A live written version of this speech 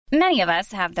Many of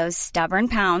us have those stubborn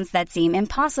pounds that seem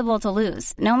impossible to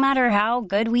lose, no matter how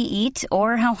good we eat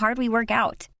or how hard we work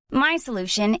out. My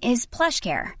solution is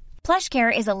PlushCare.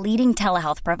 PlushCare is a leading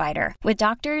telehealth provider with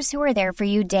doctors who are there for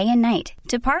you day and night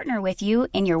to partner with you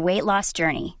in your weight loss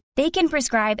journey. They can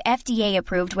prescribe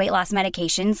FDA-approved weight loss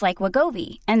medications like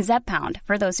Wegovy and Zepbound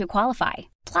for those who qualify.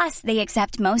 Plus, they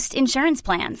accept most insurance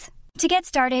plans. To get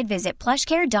started, visit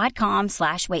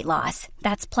plushcare.com/weightloss.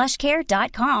 That's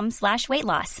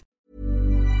plushcare.com/weightloss.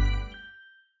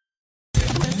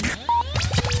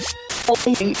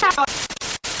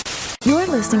 You're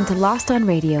listening to Lost on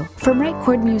Radio from Right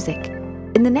Chord Music.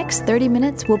 In the next 30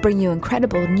 minutes, we'll bring you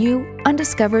incredible, new,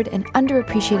 undiscovered, and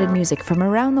underappreciated music from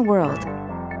around the world.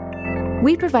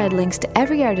 We provide links to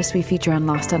every artist we feature on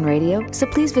Lost on Radio, so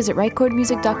please visit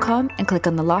rightchordmusic.com and click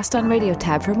on the Lost on Radio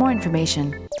tab for more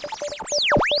information.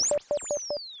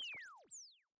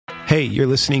 Hey, you're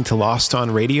listening to Lost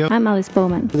on Radio. I'm Alice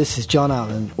Bowman. This is John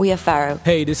Allen. We are Pharaoh.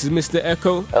 Hey, this is Mr.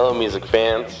 Echo. Hello, music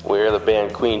fans. We're the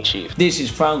band Queen Chief. This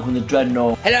is Frank from the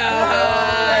Dreadnought. Hello!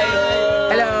 Hi!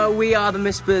 Hello, we are the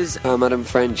Mispers. I'm Adam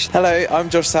French. Hello, I'm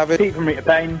Josh Savage. Pete from Rita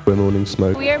Payne. We're Morning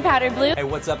Smoke. We are Powder Blue. Hey,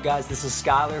 what's up, guys? This is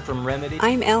Skylar from Remedy.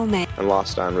 I'm Elme. And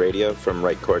Lost on Radio from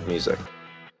Right Chord Music.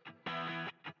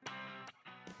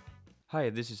 Hi,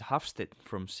 this is Hafstedt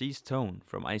from Seas Tone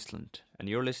from Iceland, and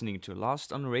you're listening to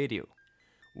Lost on Radio.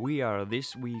 We are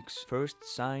this week's First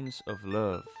Signs of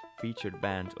Love featured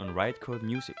band on Right Chord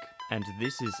Music, and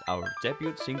this is our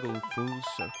debut single, Full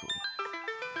Circle.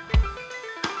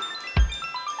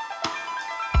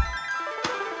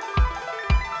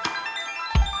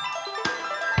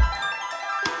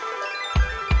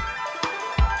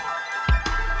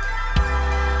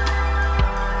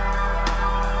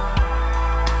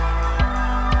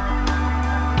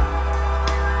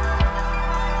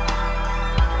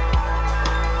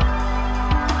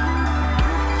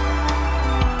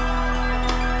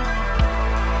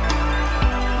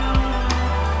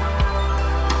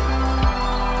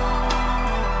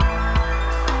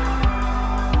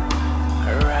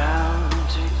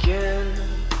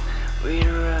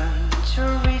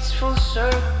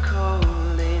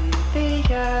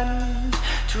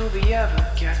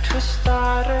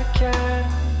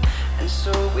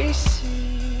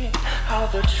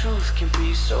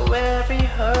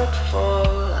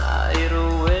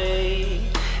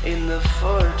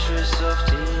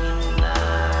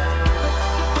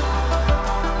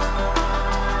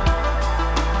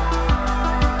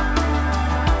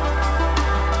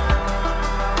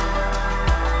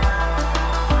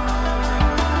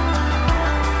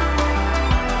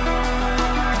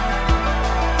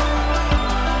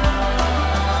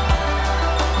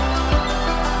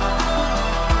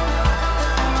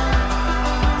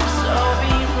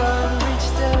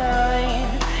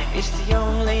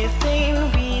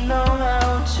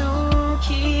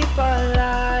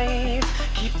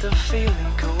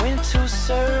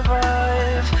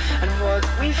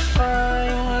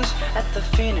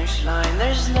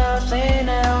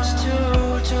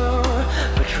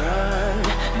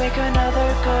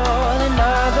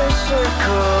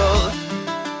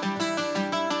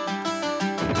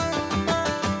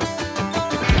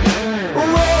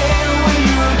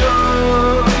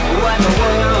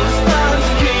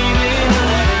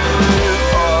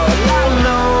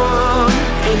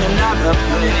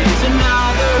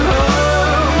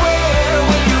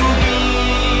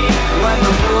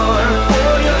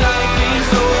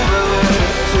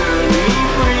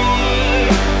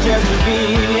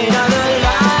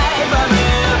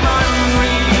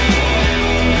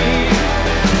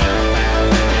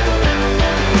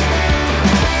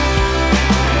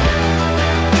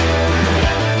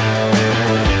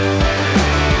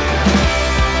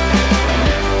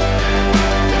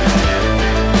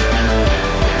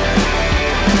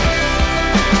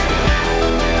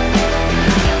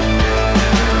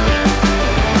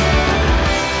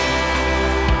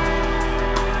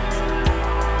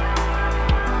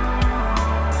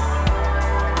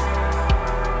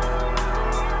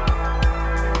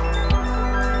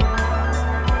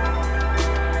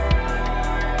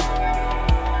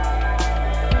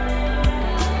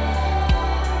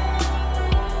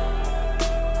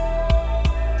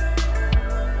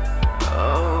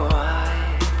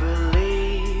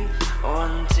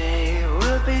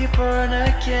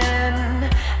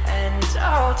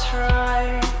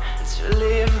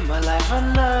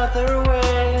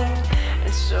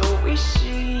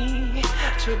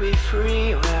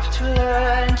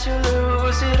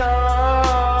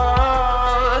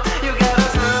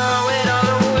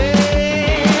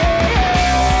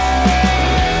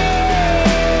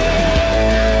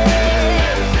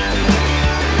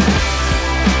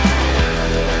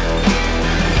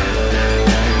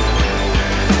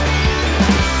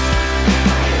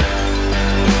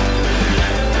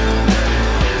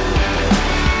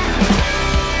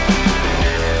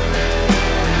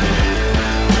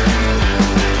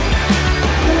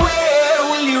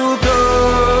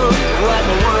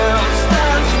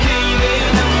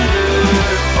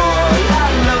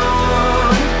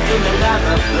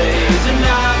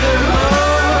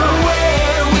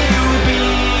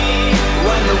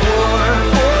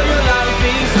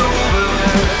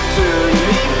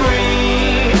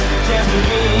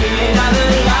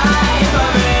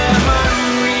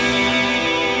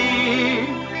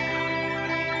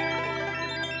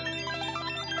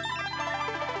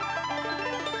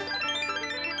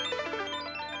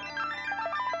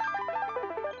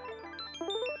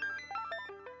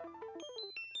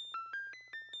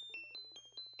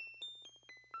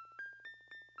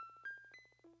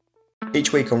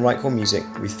 Each week on Right Chord Music,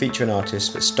 we feature an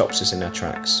artist that stops us in our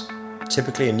tracks.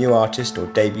 Typically a new artist or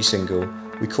debut single,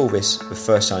 we call this the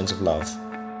first signs of love.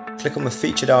 Click on the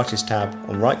Featured Artist tab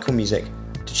on Right Chord Music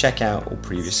to check out all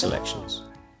previous selections.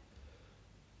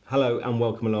 Hello and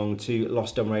welcome along to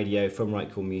Lost on Radio from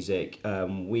Right Chord Music.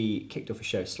 We kicked off a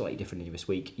show slightly differently this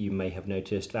week. You may have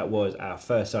noticed that was our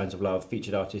first Signs of Love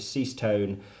featured artist Cease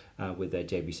Tone with their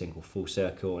debut single Full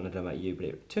Circle. And I don't know about you, but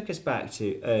it took us back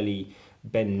to early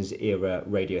Ben's era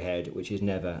Radiohead, which is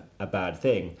never a bad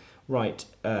thing. Right,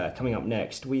 coming up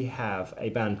next, we have a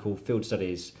band called Field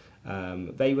Studies.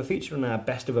 They were featured on our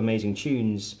Best of Amazing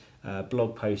Tunes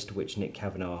blog post, which Nick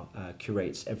Kavanagh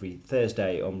curates every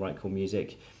Thursday on Right Chord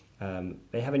Music.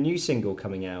 They have a new single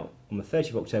coming out on the 30th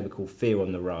of October called Fear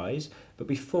on the Rise. But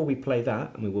before we play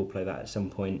that, and we will play that at some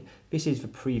point, this is the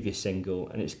previous single,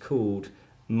 and it's called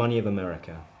Money of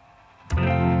America. I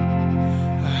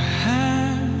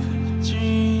have a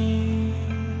dream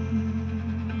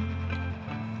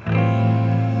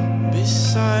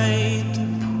beside the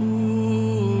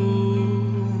pool,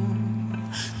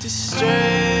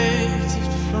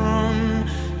 distracted from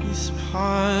this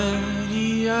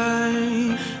party.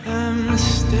 I am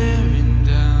staring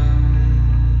down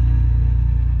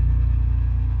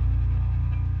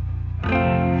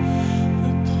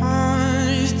upon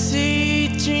a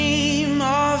daydream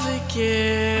of a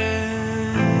guest,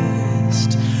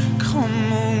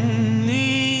 come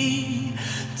only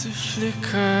to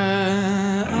flicker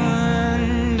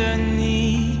underneath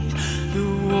the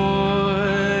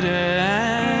water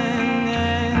and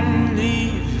then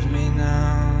leave me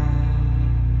now.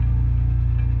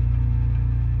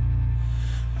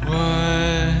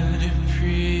 What a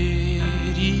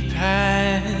pretty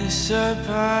passerby,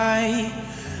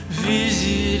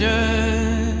 visitor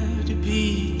to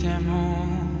beat them all,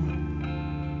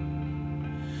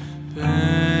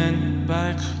 burned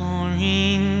by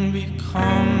chlorine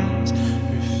becomes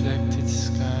reflected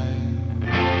sky.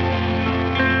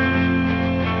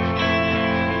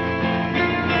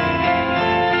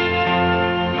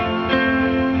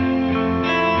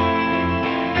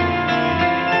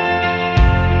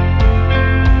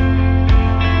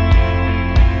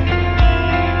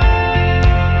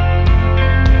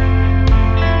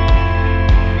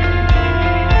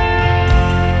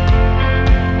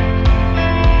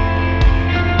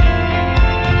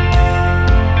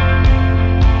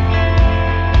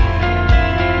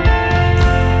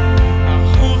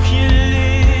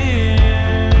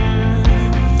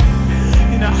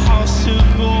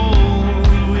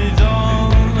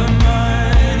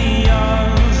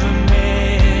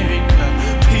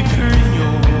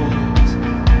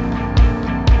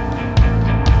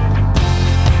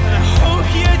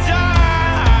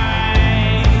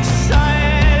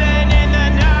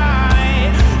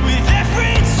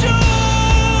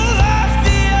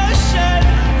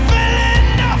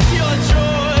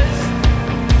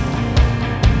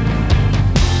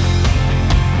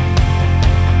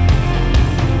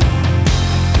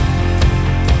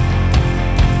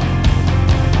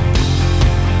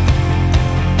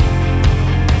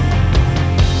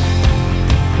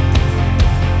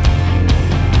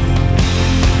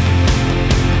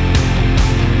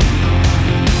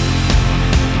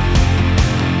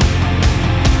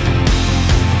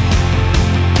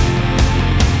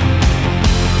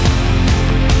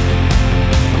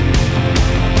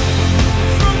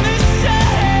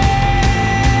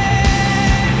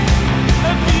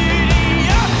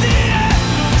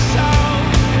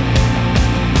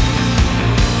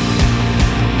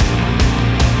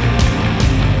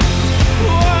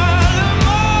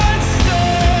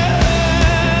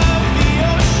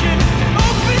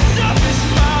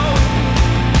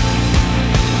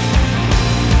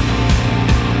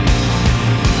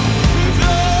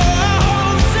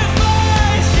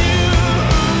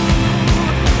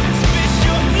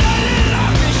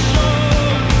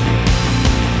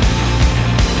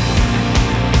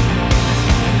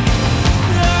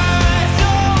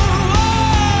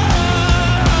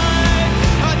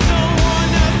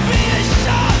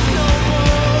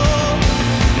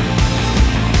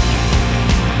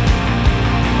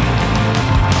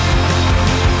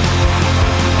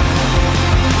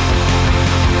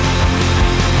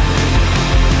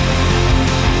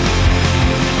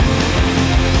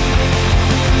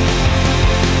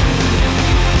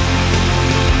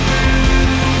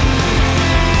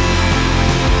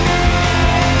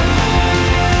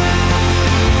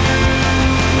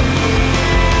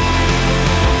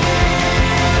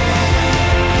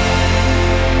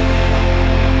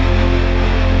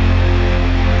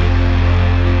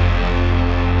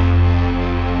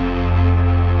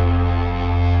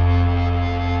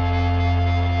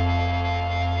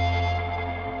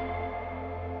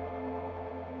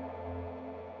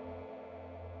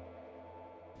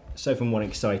 So from one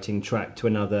exciting track to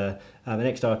another, the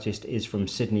next artist is from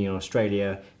Sydney in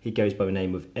Australia. He goes by the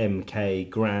name of MK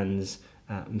Grands.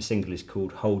 The single is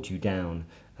called Hold You Down.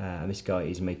 And this guy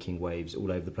is making waves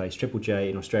all over the place. Triple J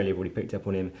in Australia have already picked up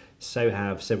on him. So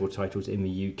have several titles in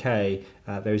the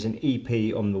UK. There is an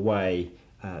EP on the way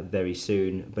very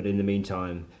soon. But in the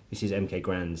meantime, this is MK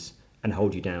Grands and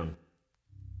Hold You Down.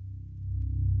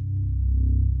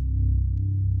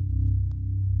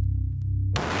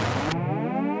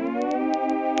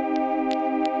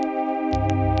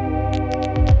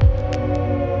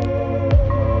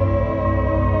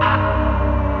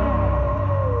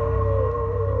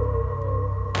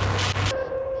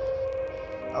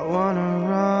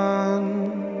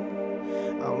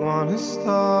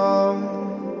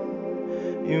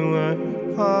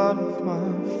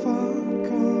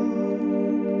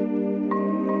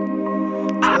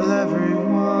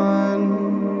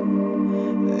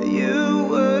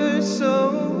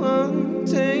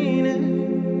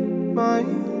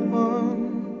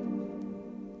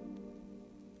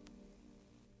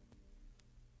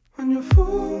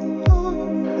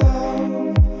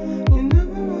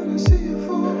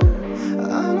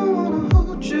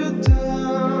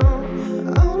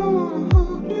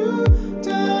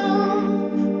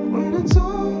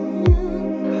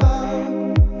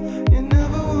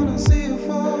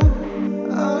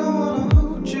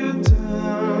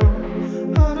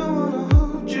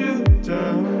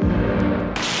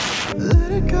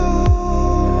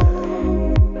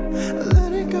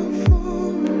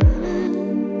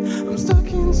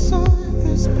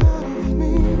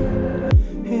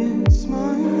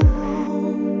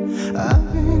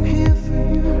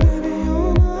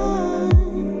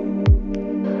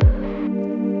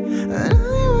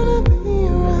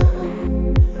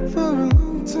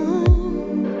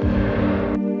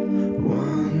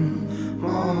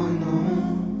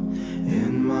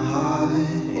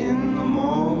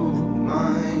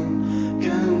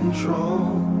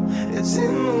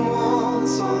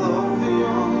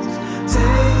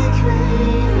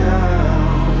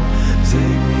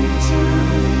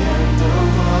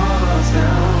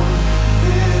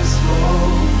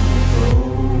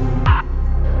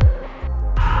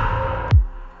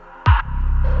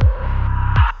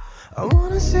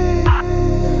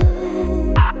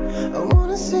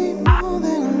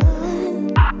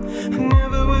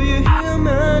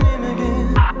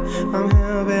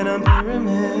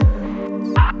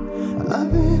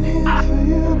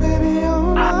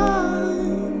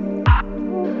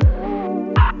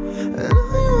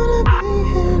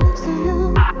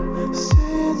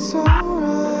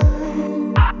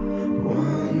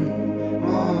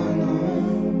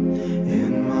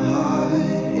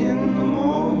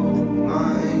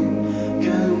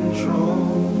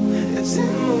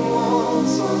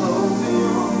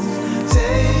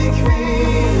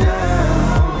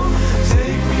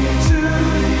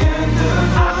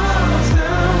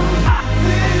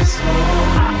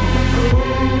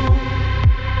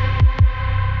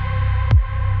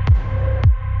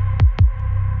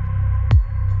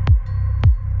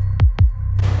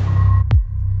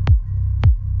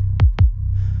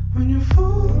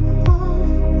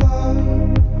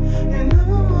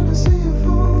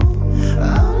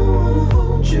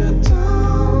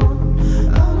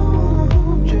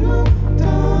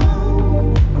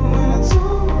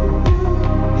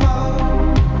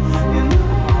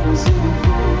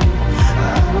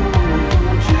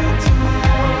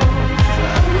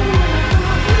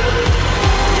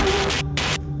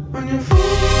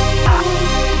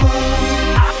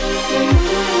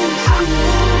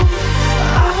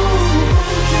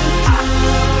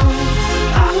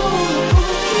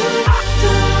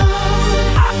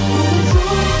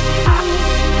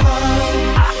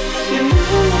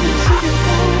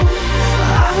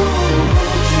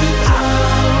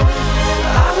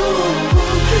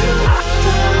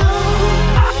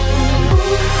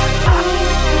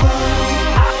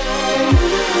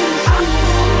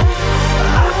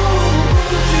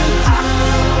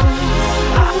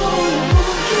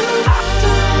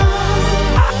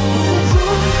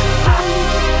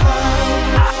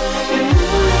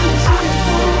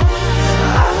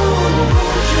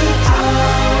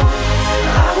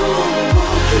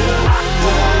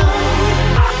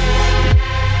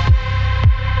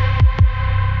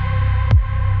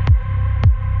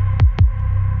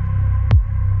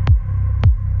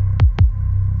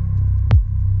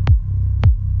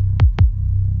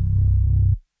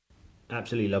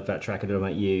 Absolutely love that track. I don't know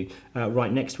about you.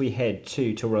 Right, next we head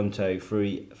to Toronto for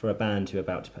a band who are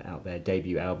about to put out their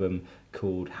debut album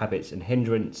called Habits and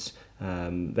Hindrance.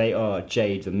 They are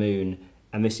Jade the Moon,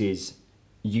 and this is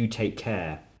You Take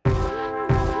Care.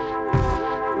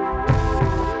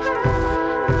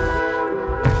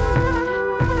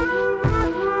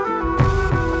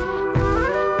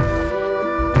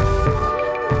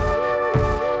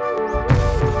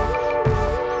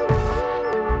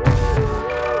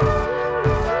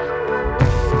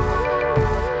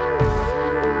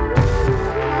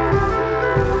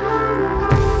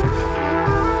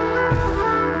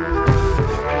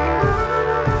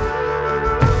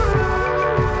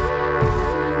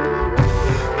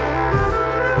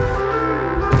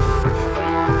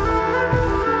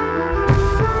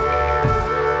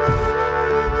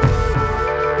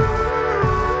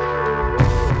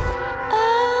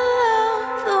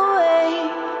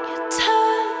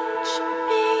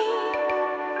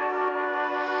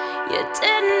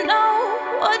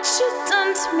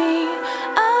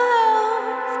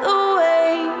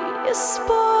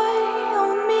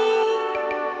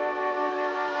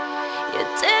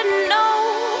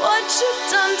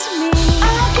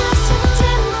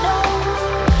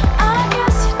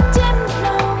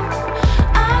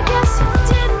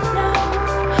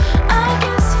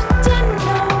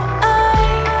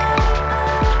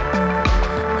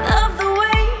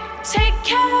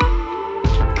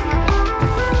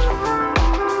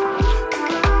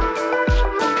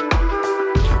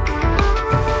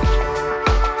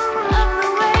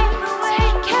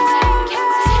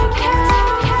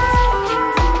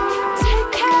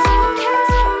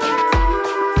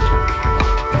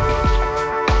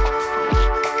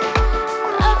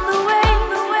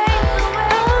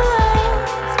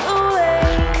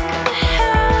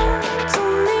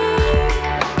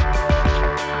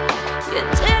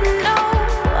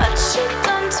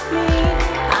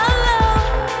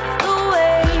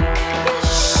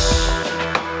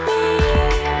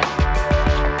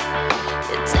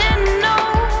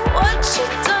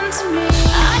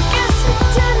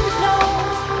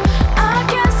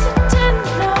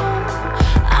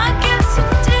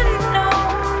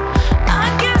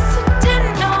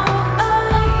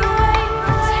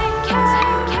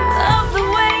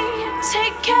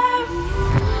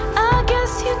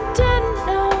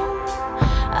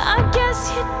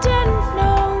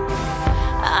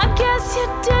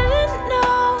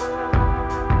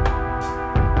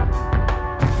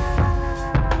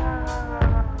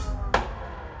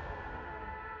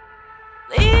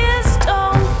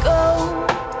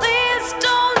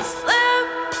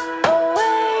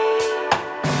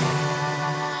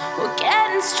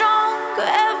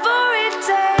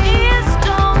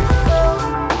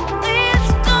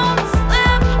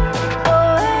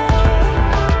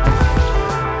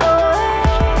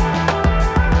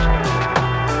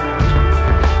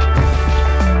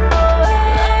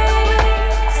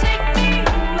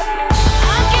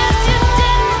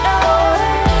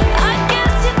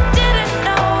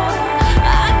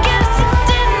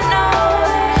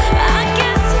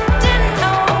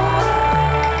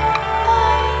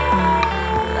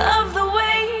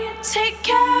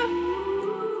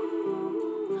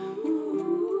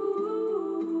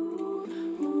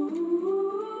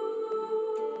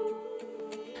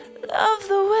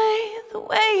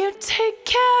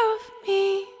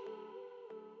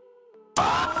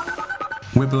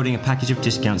 We're building a package of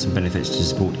discounts and benefits to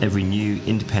support every new,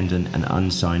 independent and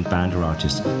unsigned band or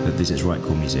artist that visits Right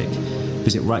Chord Music.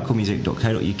 Visit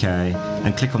rightchordmusic.co.uk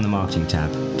and click on the marketing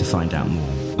tab to find out more.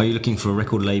 Are you looking for a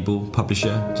record label,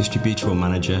 publisher, distributor or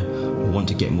manager, or want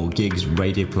to get more gigs,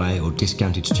 radio play or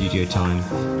discounted studio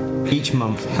time? Each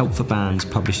month, Help for Bands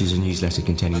publishes a newsletter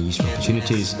containing useful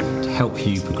opportunities to help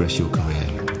you progress your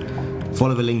career.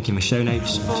 Follow the link in the show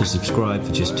notes to subscribe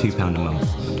for just £2 a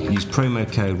month. Use promo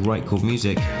code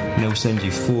RightChordMusic and they'll send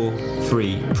you 4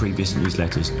 free previous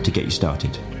newsletters to get you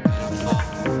started.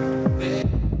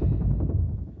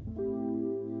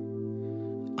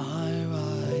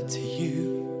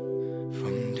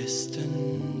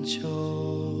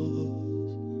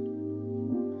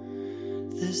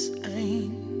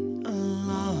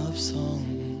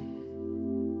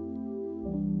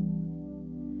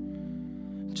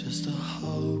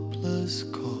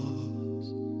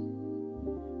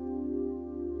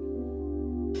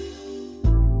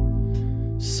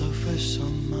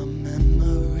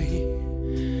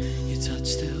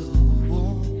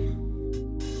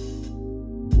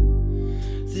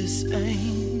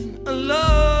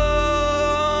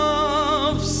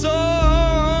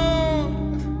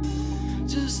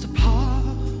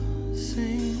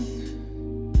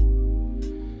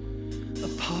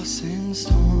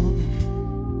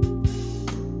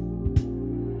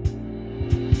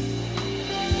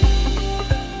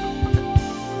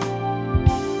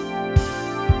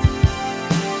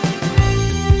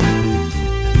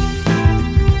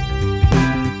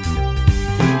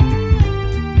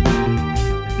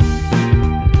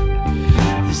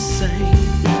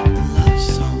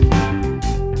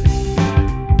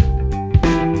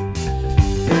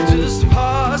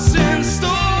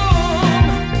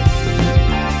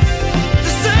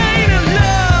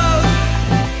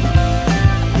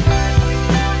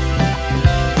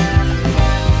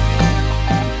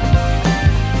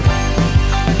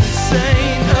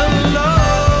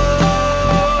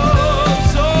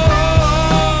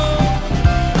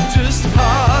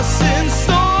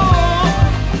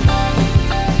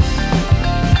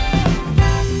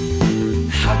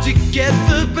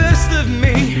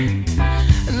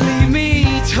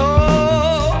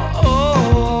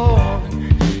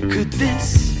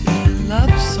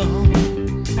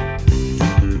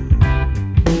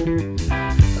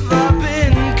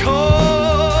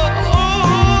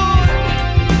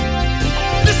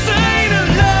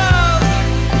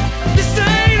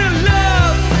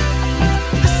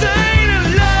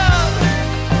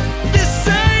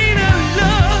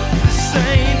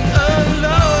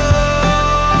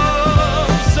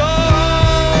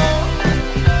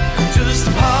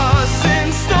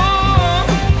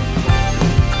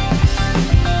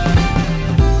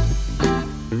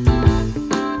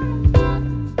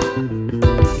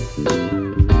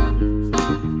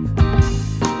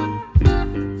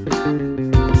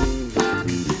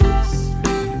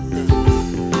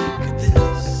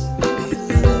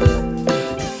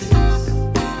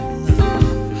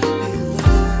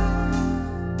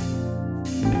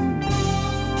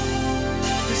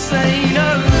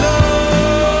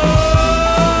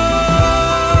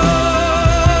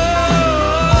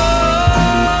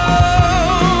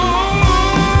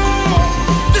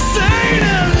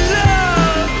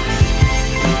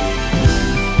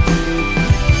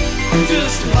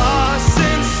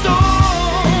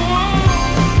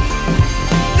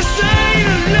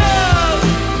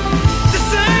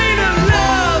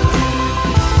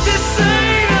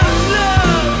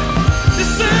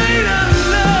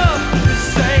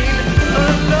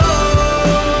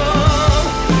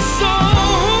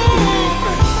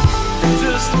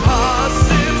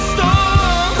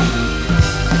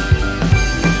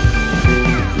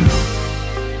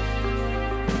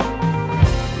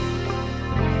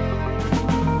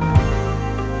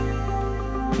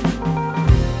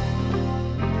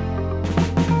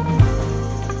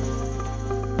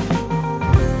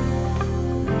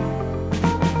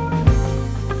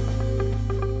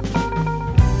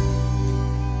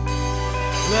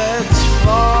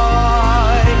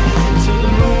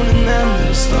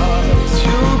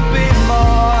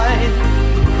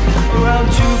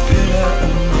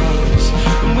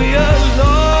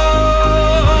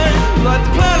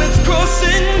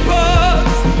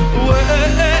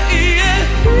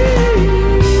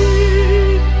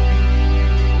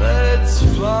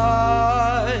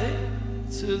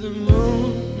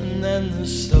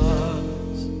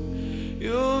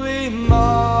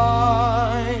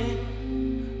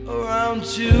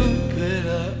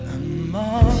 Jupiter and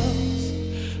Mars,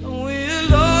 and we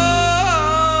align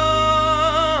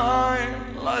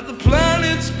like the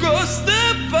planets cross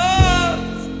their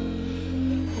paths.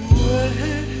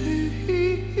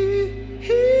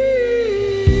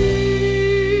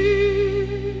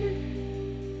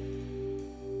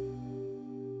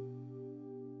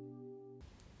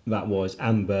 That was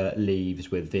Amber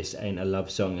Leaves with This Ain't a Love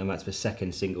Song, and that's the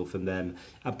second single from them,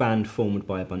 a band formed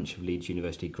by a bunch of Leeds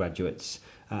University graduates.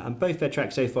 And both their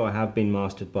tracks so far have been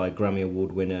mastered by Grammy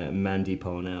Award winner Mandy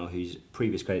Parnell, whose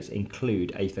previous credits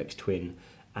include Aphex Twin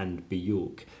and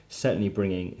Bjork, certainly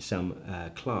bringing some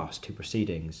class to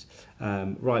proceedings.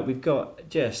 Right, we've got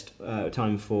just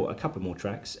time for a couple more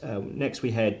tracks. Next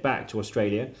we head back to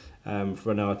Australia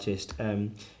for an artist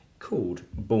called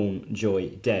Born Joy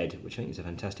Dead, which I think is a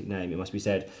fantastic name, it must be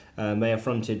said. They are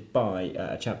fronted by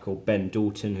a chap called Ben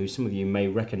Dalton, who some of you may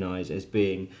recognise as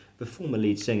being the former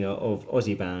lead singer of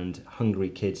Aussie band Hungry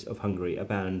Kids of Hungary, a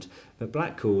band that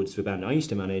Black Chords, the band I used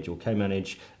to manage or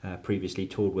co-manage, previously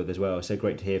toured with as well. So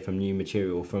great to hear from new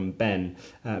material from Ben.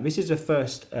 This is the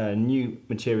first new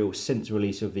material since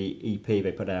release of the EP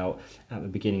they put out at the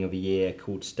beginning of the year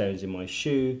called Stones in My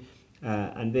Shoe,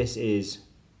 and this is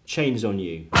Chains on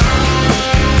You.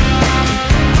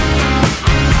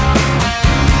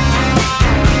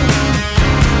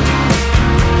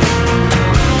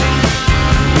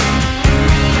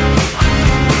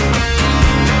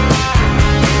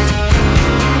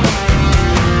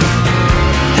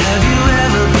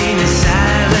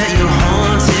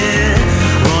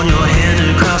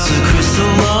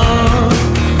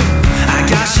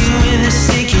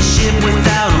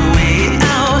 Without a way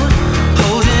out,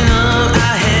 holding up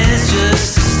our heads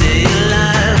just to stay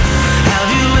alive. Have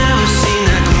you ever seen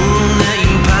that gloom that you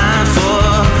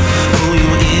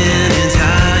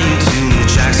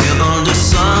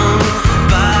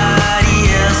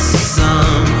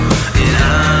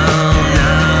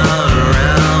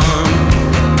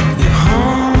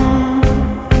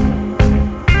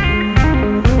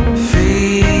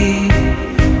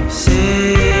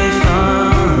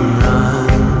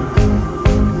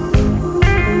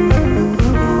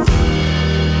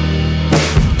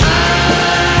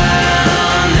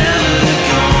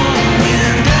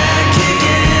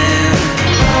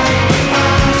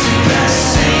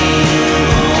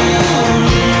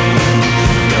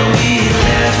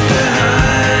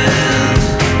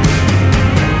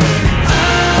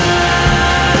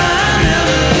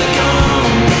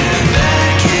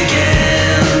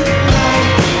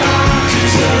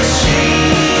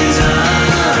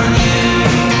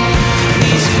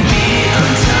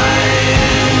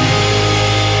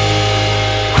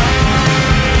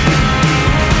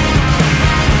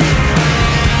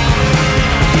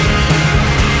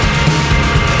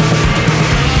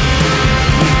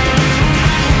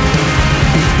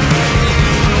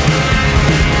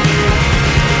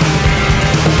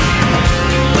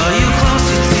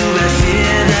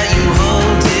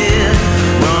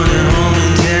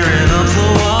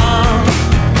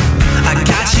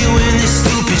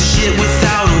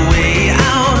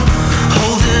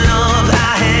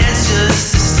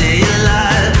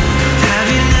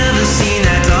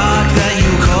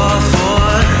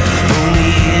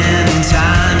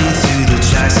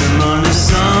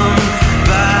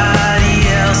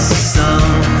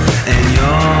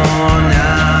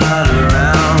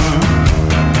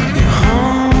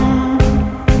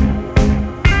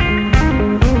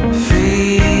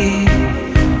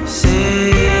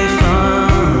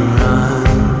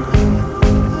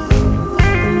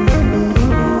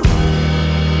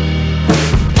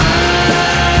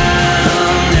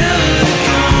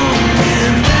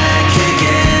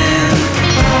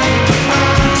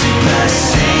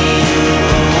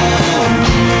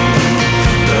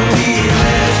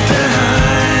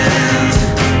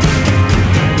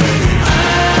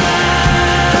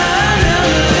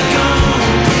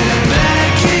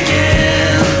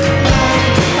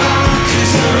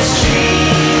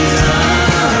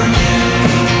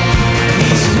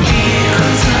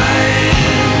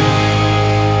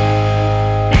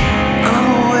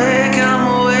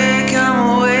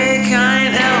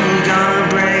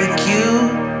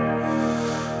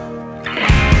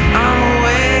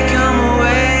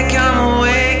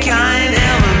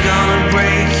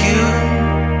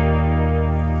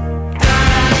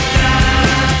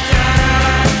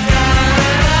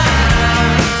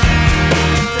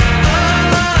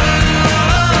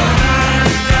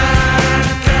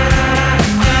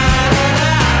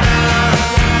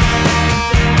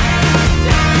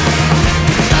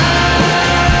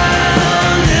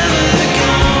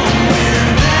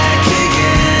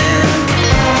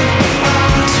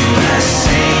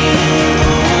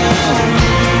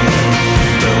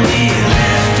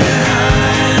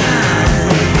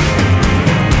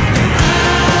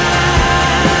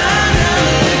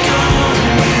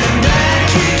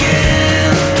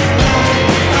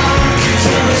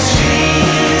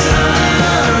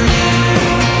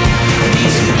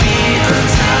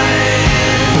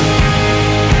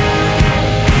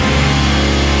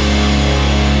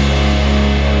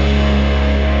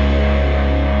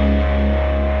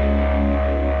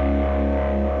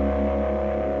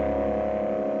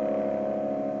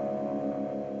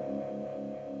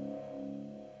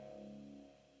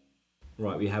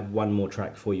we have one more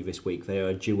track for you this week. They are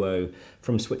a duo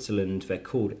from Switzerland. They're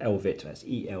called Elvet. That's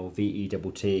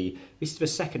ELVETT. This is the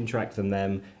second track from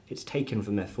them. It's taken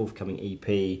from their forthcoming EP,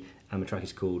 and the track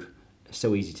is called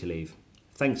So Easy to Leave.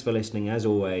 Thanks for listening. As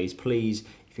always, please,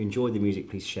 if you enjoyed the music,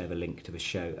 please share the link to the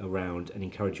show around and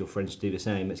encourage your friends to do the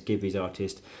same. Let's give these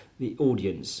artists the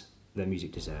audience their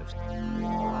music deserves.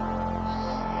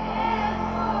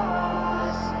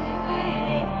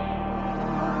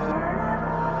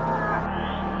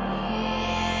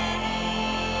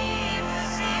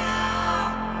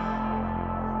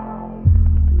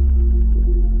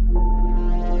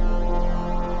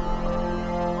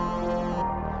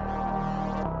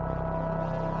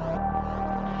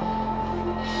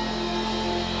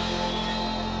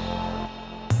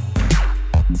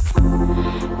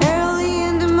 Early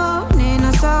in the morning,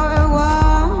 I saw her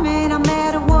warm, and I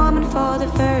met a woman for the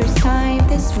first time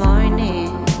this morning.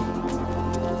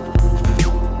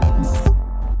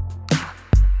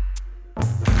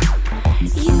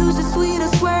 Used the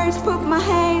sweetest words, put my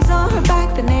hands on her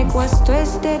back. The neck was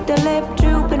twisted, the lip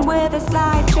drooping with a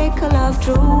slight trickle of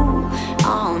drool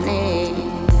on it.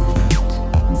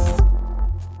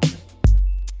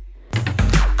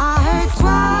 I heard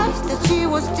twice that she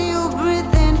was still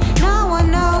breathing. Now I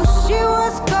know she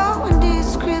was going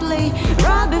discreetly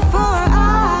right before her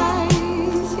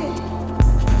eyes.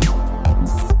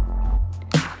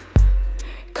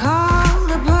 Called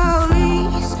the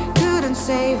police, couldn't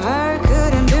save her,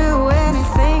 couldn't do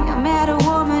anything. I met a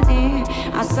woman and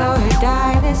I saw her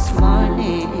die this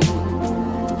morning.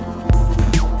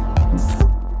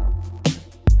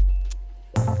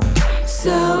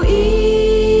 So easy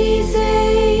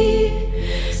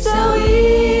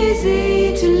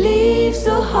to leave,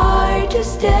 so hard to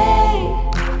stay.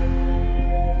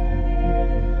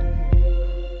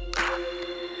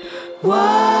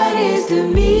 What is the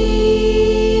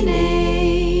meaning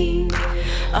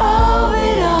of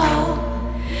it all?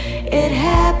 It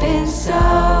happens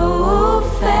so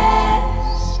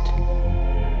fast.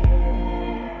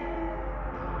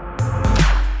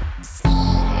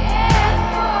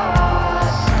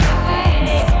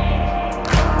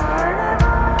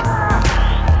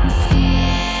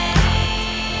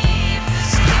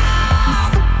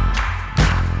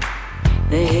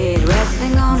 The head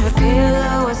resting on her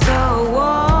pillow was so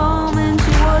warm, and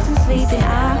she wasn't sleeping.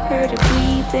 I heard her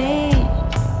breathing,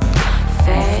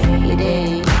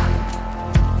 fading.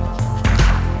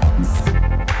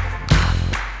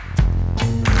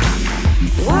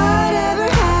 Whatever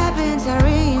happens, I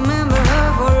remember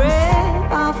her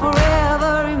forever. I'll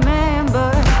forever remember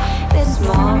this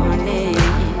morning.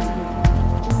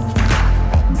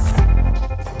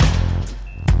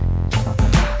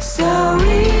 So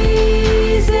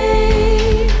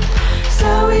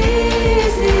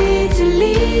easy to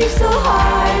leave, so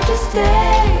hard to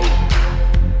stay.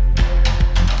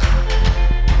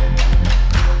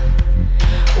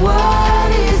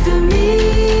 What is the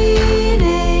meaning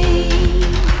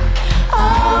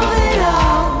of it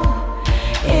all?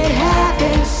 It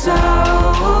happens so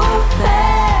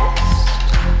fast.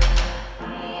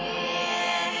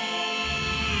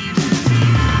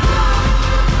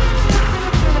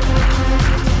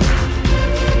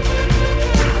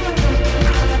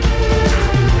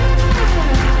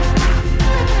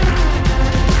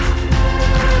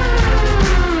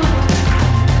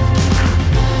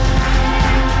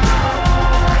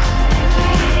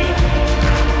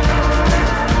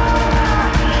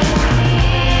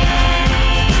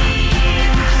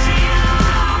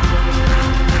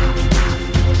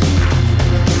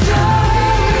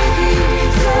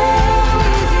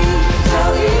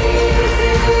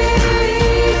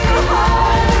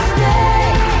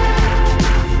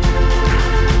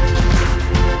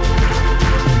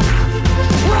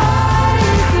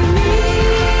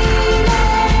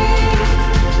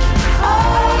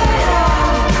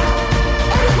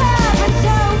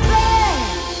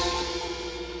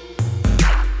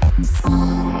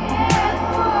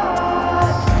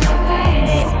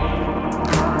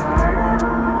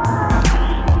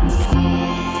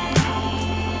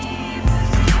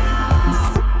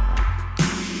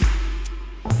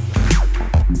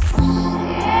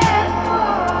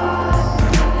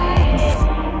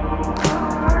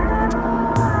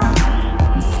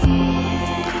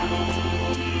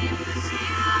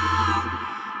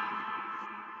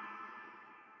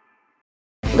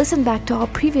 Listen back to all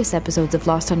previous episodes of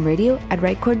Lost on Radio at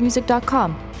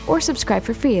rightchordmusic.com or subscribe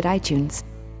for free at iTunes.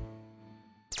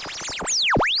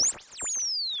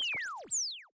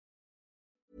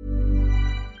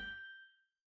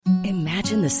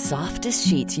 Imagine the softest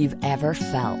sheets you've ever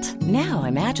felt. Now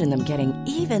imagine them getting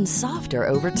even softer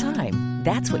over time.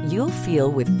 That's what you'll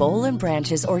feel with Boll &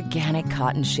 Branch's organic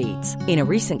cotton sheets. In a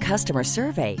recent customer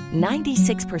survey,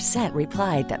 96%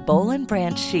 replied that Boll &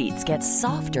 Branch sheets get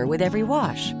softer with every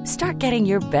wash. Start getting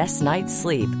your best night's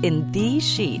sleep in these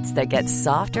sheets that get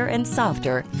softer and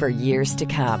softer for years to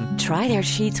come. Try their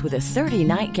sheets with a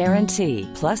 30-night guarantee.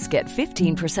 Plus, get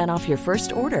 15% off your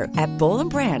first order at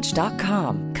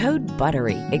bollandbranch.com. Code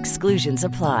BUTTERY. Exclusions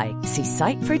apply. See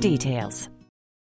site for details.